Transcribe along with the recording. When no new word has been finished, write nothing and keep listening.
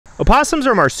Opossums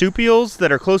are marsupials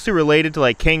that are closely related to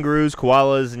like kangaroos,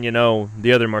 koalas, and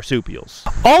the other marsupials.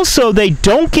 Also, they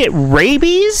don't get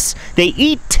rabies, they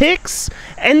eat ticks,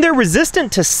 and they're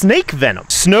resistant to snake venom.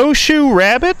 Snowshoe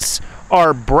rabbits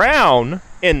are brown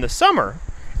in the summer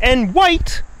and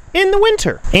white in the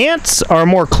winter. Ants are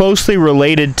more closely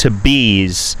related to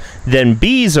bees than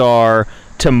bees are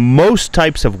to most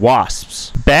types of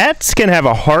wasps. Bats can have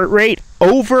a heart rate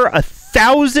over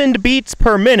 1,000 beats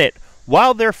per minute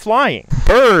while they're flying.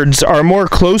 Birds are more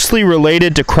closely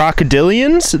related to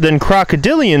crocodilians than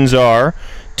crocodilians are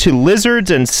to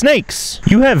lizards and snakes.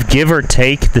 You have, give or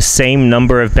take, the same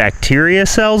number of bacteria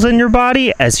cells in your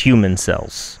body as human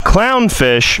cells.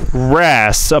 Clownfish,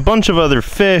 wrasse, a bunch of other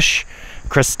fish,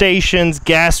 crustaceans,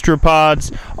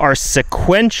 gastropods are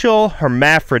sequential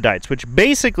hermaphrodites, which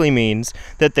basically means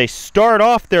that they start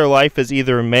off their life as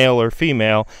either male or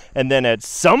female, and then at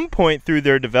some point through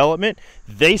their development,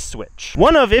 they switch.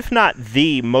 One of, if not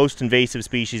the most invasive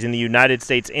species in the United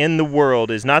States and the world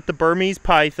is not the Burmese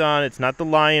python, it's not the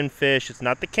lionfish, it's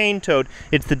not the cane toad,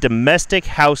 it's the domestic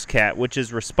house cat, which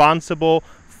is responsible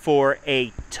for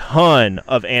a ton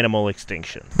of animal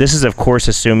extinction. This is, of course,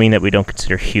 assuming that we don't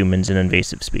consider humans an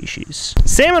invasive species.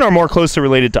 Salmon are more closely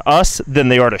related to us than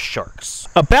they are to sharks.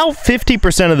 About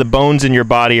 50% of the bones in your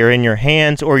body are in your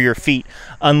hands or your feet,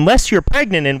 unless you're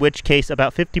pregnant, in which case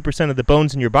about 50% of the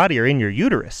bones in your body are in your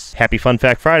uterus. Happy Fun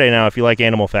Fact Friday now. If you like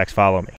animal facts, follow me.